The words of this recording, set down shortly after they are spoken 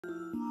Uh-oh.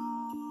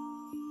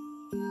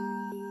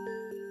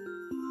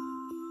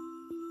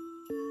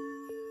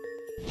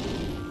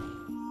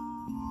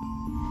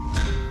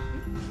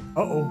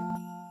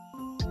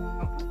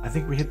 I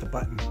think we hit the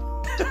button.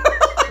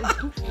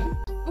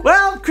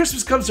 Well,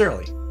 Christmas comes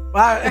early.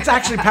 It's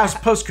actually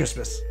past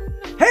post-Christmas.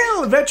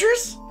 Hail,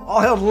 adventurers!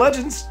 All hail the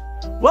legends.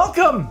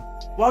 Welcome!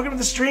 Welcome to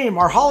the stream,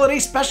 our holiday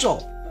special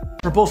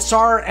for both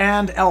SAR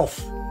and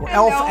ELF. Or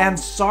ELF and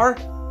SAR.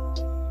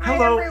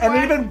 Hello,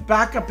 and even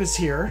Backup is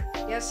here.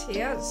 Yes, he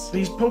is.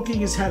 He's poking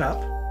his head up.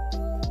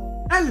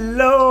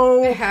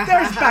 Hello!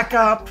 There's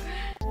Backup!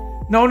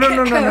 No, you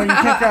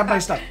can't grab my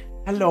stuff.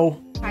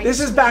 Hello. Hi, this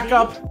is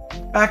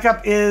Backup.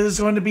 Backup is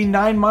going to be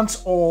 9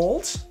 months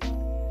old.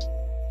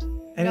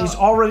 And he's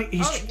already,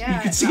 you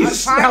can see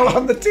his smell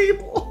on the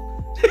table.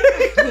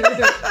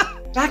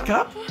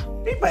 Backup.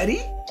 Hey,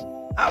 buddy.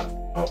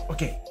 Oh,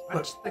 okay.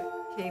 Watch the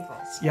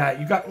cables. Yeah,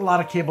 you got a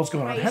lot of cables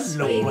going on. Hi,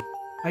 Hello. Sweet.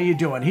 How you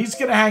doing? He's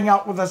going to hang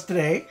out with us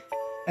today.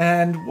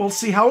 And we'll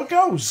see how it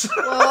goes.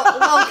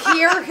 We'll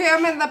hear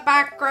him in the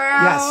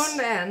background.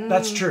 Yes,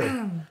 that's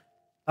true.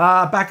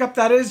 Backup,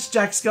 that is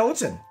Jack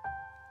Skeleton.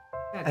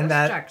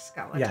 That's Jack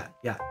Skeleton.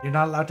 Yeah. You're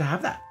not allowed to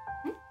have that.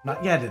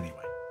 Not yet,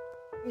 anyway.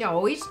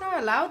 No, he's not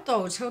allowed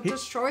those. He'll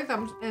destroy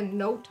them in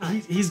no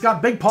time. He's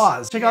got big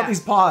paws. Check out these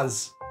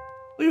paws.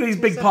 Look at these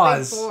big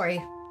paws. He's a big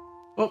boy.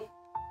 Oh.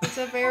 He's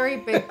a very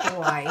big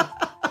boy.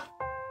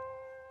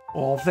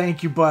 Oh,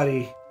 thank you,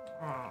 buddy.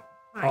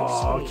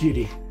 Oh,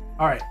 cutie.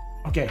 All right.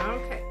 Okay.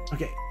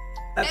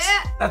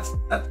 That's.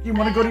 You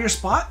want to go to your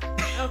spot,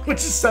 which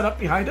is set up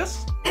behind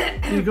us?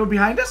 Can you go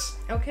behind us?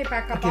 Okay,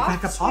 back up. Okay, off,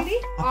 back up. Sweetie.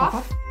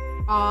 Off.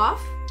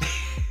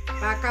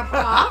 Back up.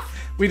 Off.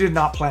 We did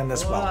not plan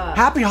this well.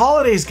 Happy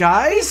holidays,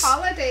 guys.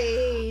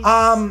 Happy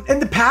holidays. In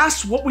the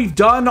past, what we've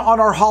done on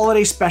our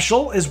holiday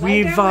special is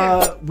we've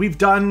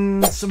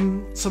done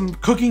some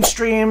cooking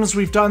streams.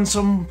 We've done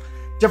some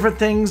different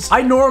things.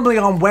 I normally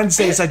on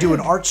Wednesdays I do an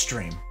art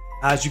stream.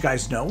 As you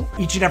guys know,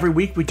 each and every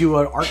week we do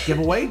an art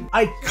giveaway.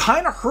 I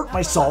kind of hurt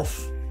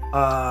myself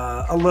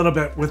a little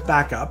bit with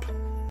Backup.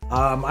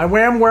 I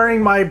am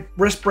wearing my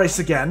wrist brace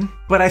again,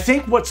 but I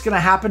think what's going to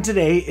happen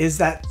today is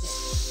that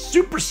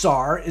Super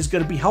SAR is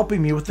going to be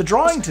helping me with the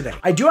drawing today.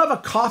 I do have a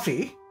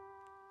coffee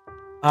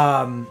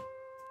that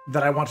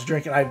I want to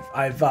drink, and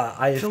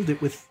I filled it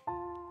with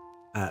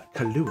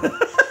Kahlua.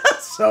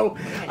 So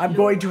I'm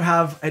going to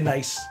have a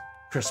nice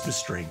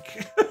Christmas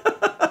drink.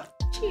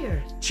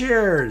 Cheers.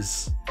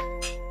 Cheers.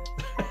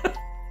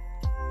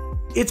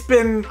 It's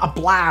been a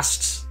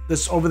blast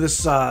this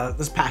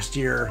past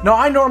year. No,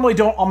 I normally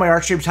don't on my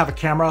art streams have a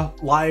camera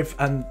live,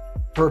 and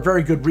for a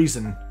very good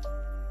reason.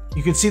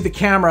 You can see the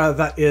camera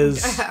that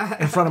is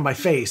in front of my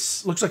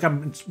face. Looks like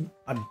I'm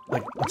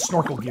like on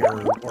snorkel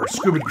gear or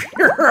scuba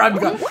gear.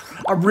 I've got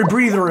a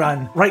rebreather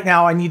on. Right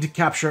now I need to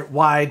capture it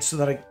wide so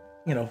that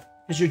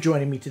because you're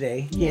joining me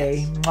today.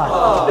 Yay.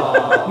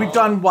 We've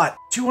done what?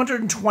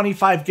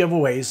 225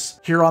 giveaways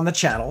here on the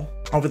channel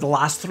over the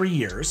last 3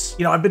 years.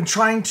 I've been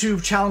trying to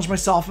challenge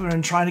myself and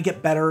been trying to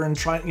get better and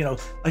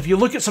if you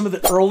look at some of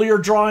the earlier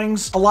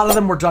drawings, a lot of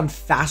them were done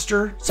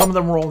faster. Some of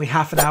them were only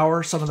half an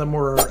hour. Some of them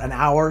were an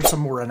hour.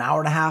 Some were an hour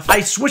and a half. I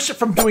switched it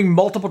from doing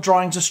multiple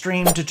drawings a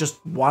stream to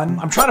just one.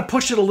 I'm trying to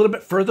push it a little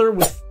bit further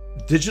with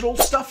digital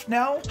stuff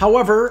now.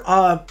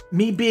 However,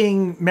 me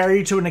being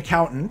married to an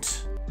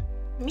accountant,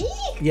 me?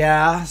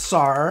 Yeah,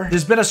 SAR.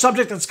 There's been a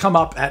subject that's come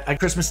up at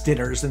Christmas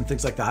dinners and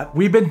things like that.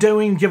 We've been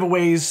doing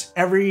giveaways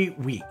every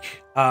week.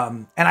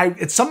 And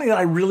it's something that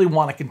I really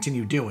want to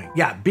continue doing.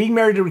 Yeah, being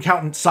married to an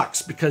accountant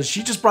sucks because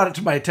she just brought it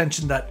to my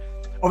attention that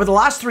over the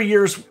last 3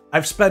 years,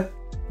 I've spent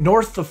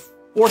north of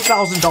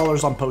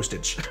 $4,000 on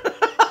postage.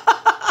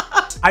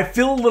 I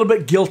feel a little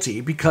bit guilty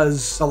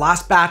because the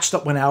last batch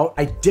that went out,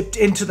 I dipped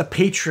into the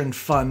patron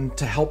fund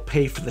to help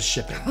pay for the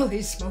shipping.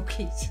 Holy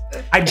smokies.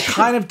 I'm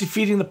kind of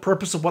defeating the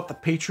purpose of what the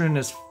patron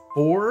is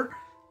for.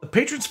 The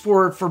patron's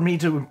for me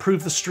to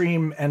improve the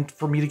stream and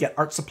for me to get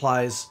art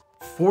supplies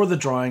for the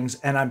drawings,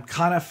 and I'm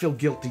kind of feel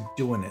guilty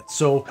doing it.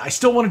 So I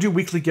still want to do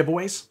weekly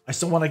giveaways. I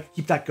still want to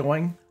keep that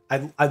going.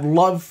 I'd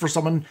love for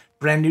someone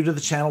brand new to the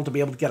channel to be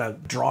able to get a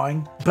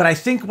drawing. But I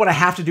think what I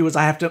have to do is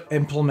I have to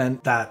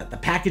implement that the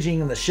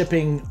packaging and the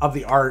shipping of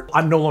the art,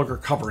 I'm no longer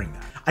covering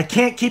that. I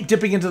can't keep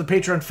dipping into the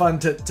Patreon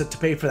fund to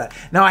pay for that.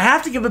 Now I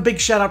have to give a big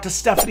shout out to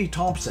Stephanie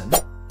Thompson,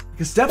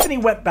 because Stephanie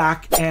went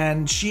back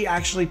and she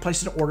actually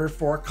placed an order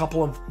for a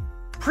couple of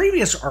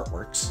previous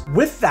artworks.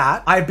 With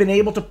that, I've been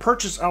able to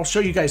purchase, I'll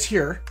show you guys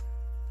here.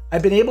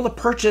 I've been able to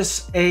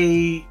purchase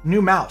a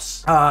new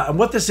mouse. And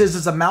what this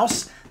is a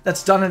mouse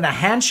that's done in a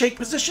handshake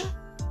position.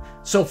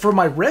 So for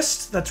my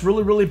wrist, that's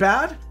really, really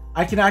bad,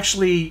 I can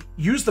actually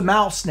use the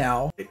mouse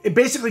now. It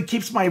basically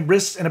keeps my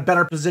wrist in a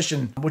better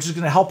position, which is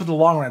gonna help in the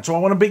long run. So I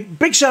want a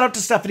big shout out to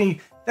Stephanie.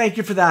 Thank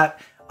you for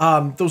that.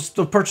 Those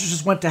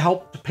purchases went to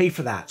help to pay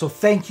for that. So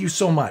thank you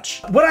so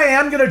much. What I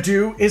am gonna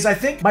do is I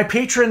think my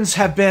patrons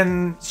have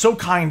been so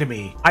kind to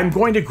me. I'm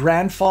going to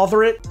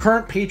grandfather it.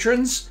 Current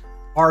patrons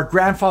are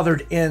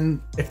grandfathered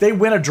in. If they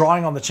win a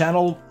drawing on the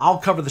channel, I'll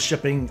cover the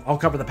shipping, I'll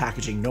cover the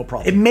packaging, no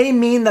problem. It may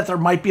mean that there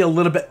might be a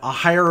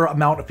higher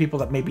amount of people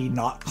that maybe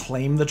not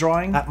claim the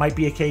drawing. That might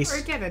be a case.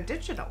 Or get it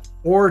digital.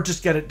 Or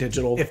just get it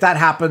digital. If that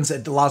happens,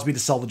 it allows me to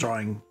sell the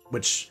drawing,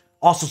 which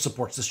also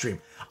supports the stream.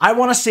 I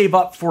want to save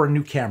up for a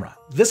new camera.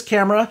 This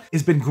camera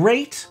has been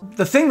great.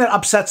 The thing that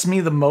upsets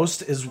me the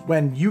most is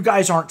when you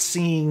guys aren't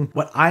seeing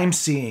what I'm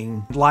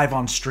seeing live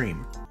on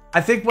stream. I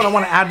think what I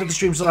want to add to the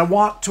stream is that I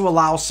want to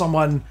allow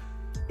someone,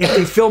 if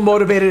they feel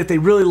motivated, if they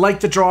really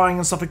like the drawing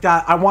and stuff like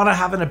that, I want to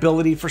have an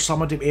ability for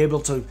someone to be able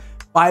to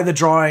buy the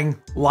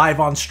drawing live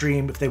on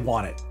stream if they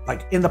want it,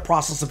 like in the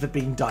process of it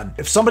being done.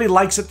 If somebody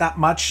likes it that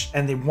much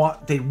and they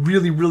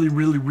really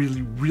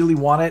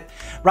want it,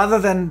 rather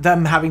than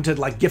them having to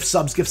like gift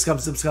subs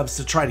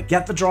to try to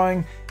get the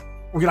drawing,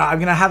 I'm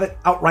gonna have it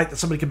outright that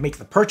somebody can make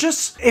the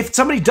purchase. If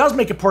somebody does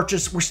make a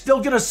purchase, we're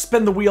still gonna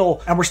spin the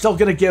wheel and we're still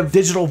gonna give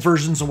digital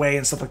versions away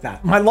and stuff like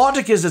that. My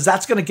logic is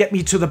that's gonna get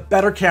me to the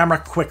better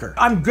camera quicker.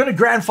 I'm gonna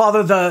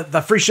grandfather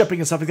the free shipping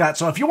and stuff like that.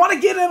 So if you want to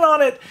get in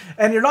on it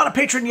and you're not a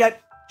patron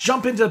yet,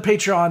 jump into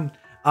Patreon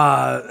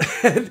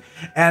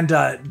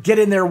and get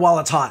in there while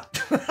it's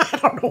hot. I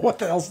don't know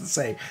what else to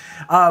say.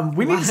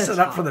 We need to set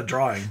up for the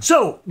drawing.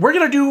 So we're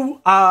gonna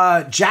do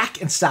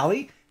Jack and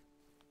Sally.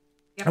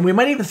 Yep. And we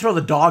might even throw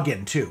the dog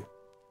in too.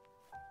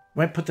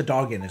 We might put the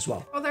dog in as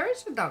well. Oh, there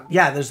is a dog.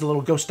 Yeah, there's the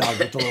little ghost dog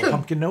with the little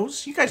pumpkin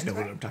nose. You guys know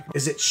what I'm talking about.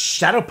 Is it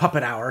Shadow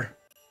Puppet Hour?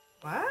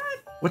 What?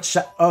 What's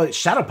it's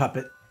Shadow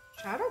Puppet.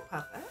 Shadow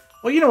Puppet?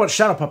 Well, you know what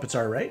Shadow Puppets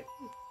are, right?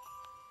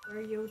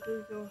 Where you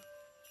do your...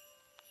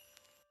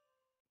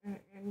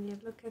 And you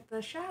look at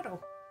the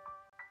shadow.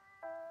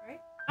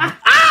 Right?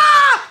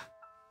 Ah!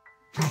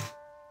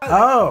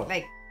 Oh.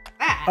 Like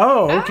that.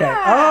 Oh, okay.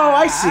 Oh,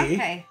 I see.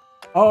 Okay.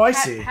 Oh, I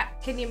see.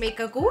 Can you make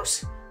a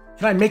goose?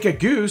 Can I make a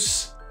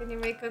goose? Can you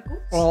make a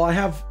goose? Well, I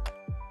have...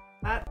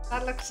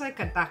 That looks like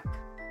a duck.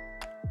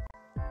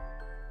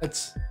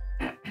 It's...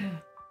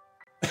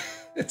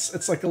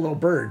 it's like a little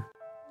bird.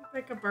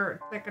 Like a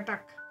bird, like a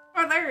duck.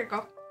 Oh, there you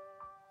go.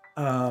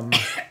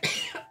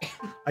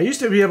 I used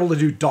to be able to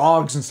do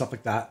dogs and stuff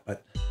like that,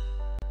 but...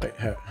 Wait,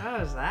 here.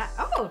 What is that?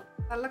 Oh,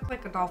 that looks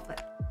like a dolphin.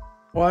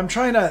 Well, I'm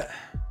trying to...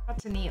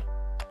 That's an eel.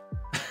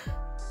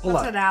 Hold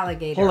That's up. an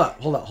alligator.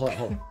 Hold up.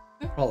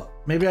 Hold up.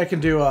 Maybe I can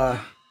do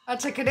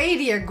That's a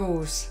Canadian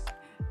goose.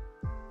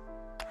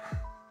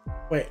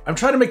 Wait, I'm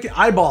trying to make the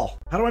eyeball.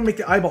 How do I make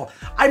the eyeball?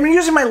 I'm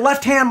using my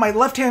left hand. My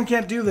left hand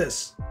can't do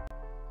this.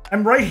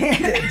 I'm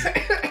right-handed.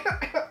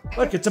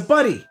 Look, it's a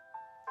buddy.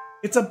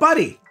 It's a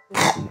buddy.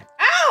 Ow!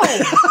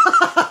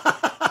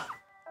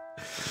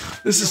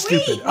 This is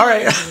stupid. All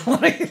right.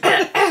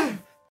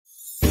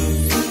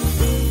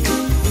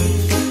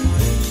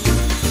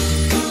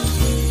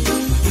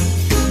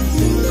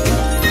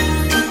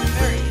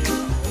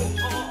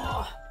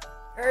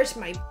 There's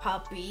my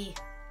puppy.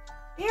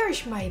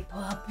 There's my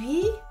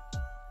puppy.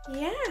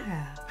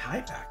 Yeah.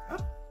 Hi, back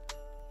up.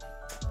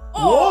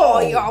 Oh,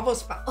 Whoa. you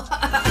almost fell.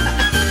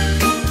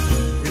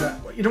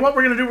 You know what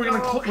we're gonna do? We're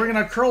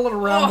gonna curl it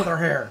around with our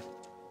hair.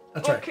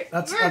 That's Okay. right.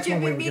 That's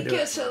one way we can do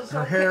it.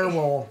 Her hair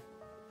will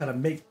kind of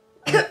make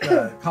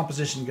the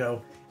composition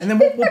go, and then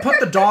we'll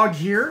put the dog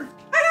here.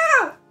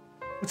 Ow!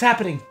 What's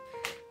happening?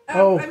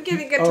 I'm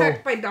getting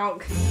attacked by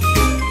dog.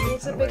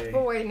 He's a big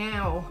boy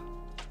now.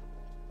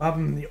 Bob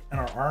him in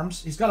our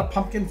arms. He's got a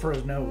pumpkin for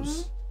his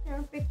nose. You're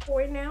a big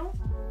boy now.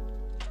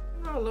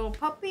 You're not a little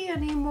puppy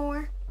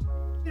anymore.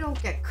 You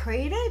don't get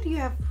crated. You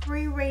have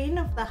free reign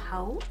of the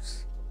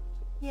house.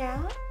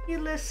 Yeah, you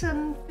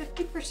listen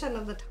 50%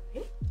 of the time.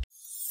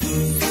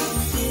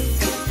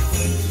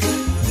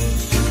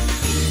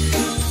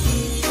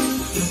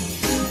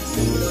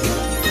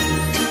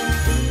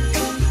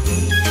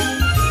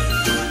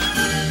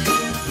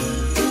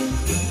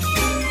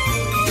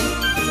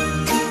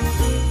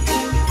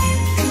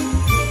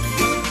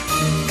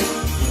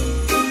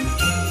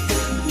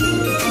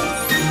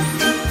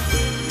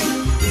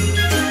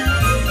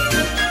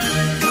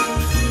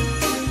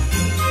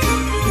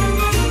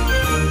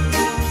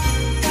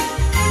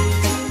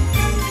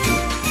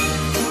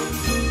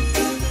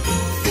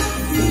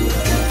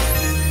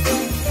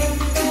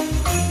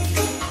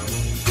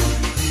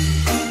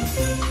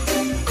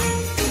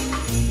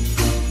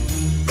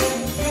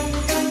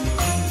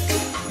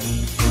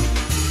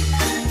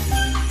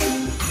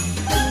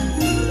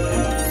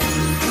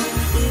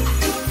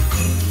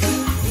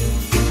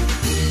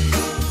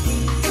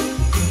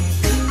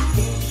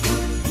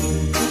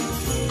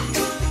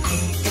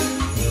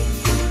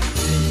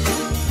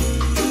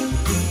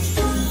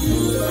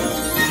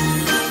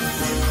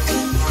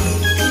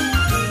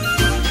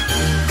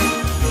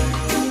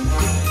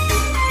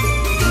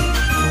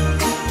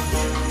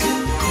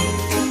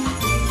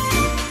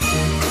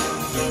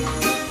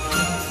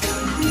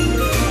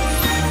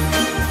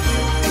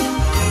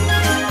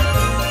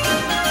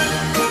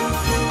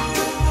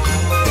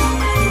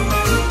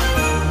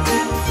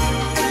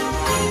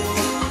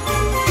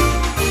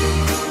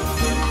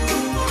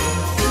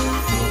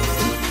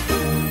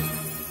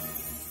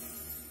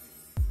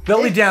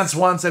 belly danced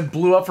once and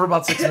blew up for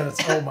about 6 minutes.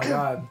 Oh my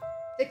god.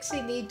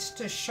 Dixie needs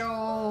to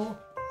show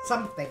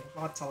something.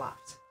 Lots of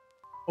lots.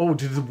 Oh,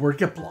 did the word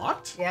get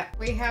blocked? Yeah,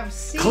 we have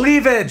C.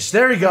 Cleavage.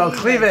 There you go.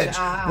 Cleavage.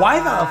 Why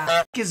the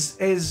f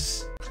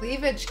is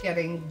cleavage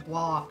getting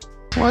blocked?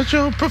 What's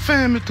your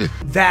profanity?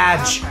 vag?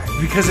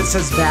 Okay. Because it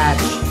says vag.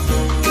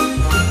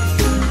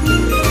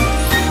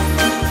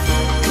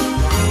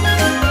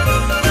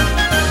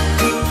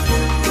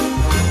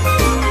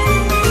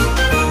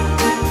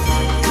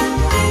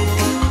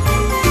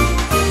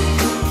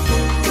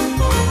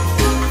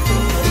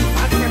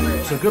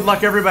 So good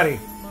luck, everybody.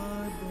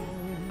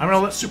 I'm gonna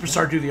let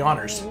Superstar do the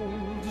honors.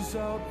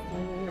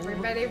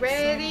 Everybody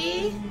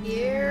ready?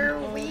 Here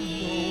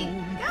we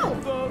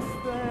go.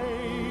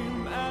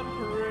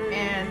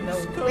 And the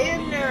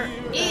winner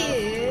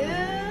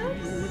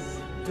is...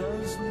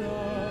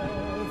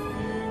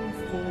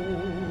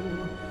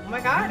 Oh my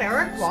god,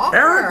 Eric Walker.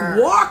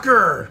 Eric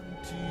Walker!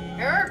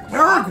 Eric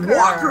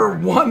Walker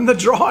won the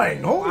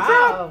drawing. Holy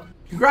crap.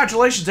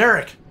 Congratulations,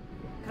 Eric.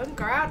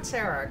 Congrats,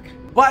 Eric.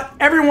 But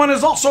everyone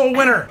is also a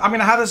winner. I'm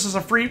gonna have this as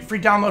a free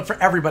download for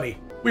everybody.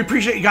 We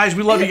appreciate you guys.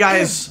 We love you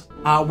guys.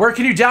 Where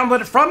can you download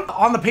it from?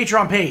 On the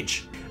Patreon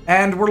page.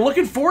 And we're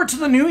looking forward to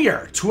the new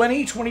year,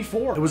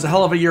 2024. It was a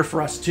hell of a year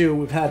for us too.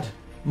 We've had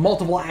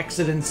multiple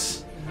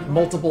accidents,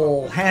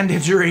 multiple hand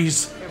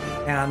injuries,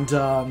 and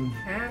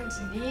Hands,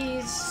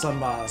 knees.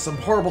 some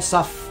horrible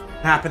stuff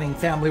happening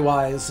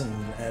family-wise and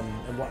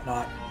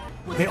whatnot.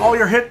 May all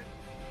your hit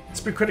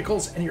speed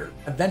criticals and your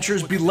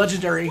adventures be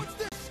legendary.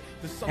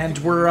 And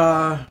we're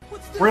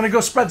gonna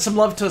go spread some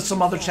love to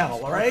some other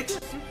channel, all right?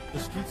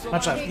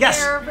 Much love.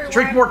 Yes,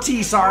 drink more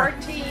tea, Sar.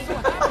 More tea.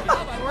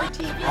 More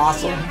tea.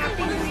 Awesome.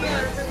 Happy New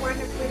Year, everyone,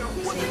 if we don't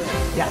see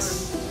you.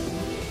 Yes.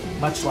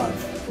 Much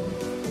love.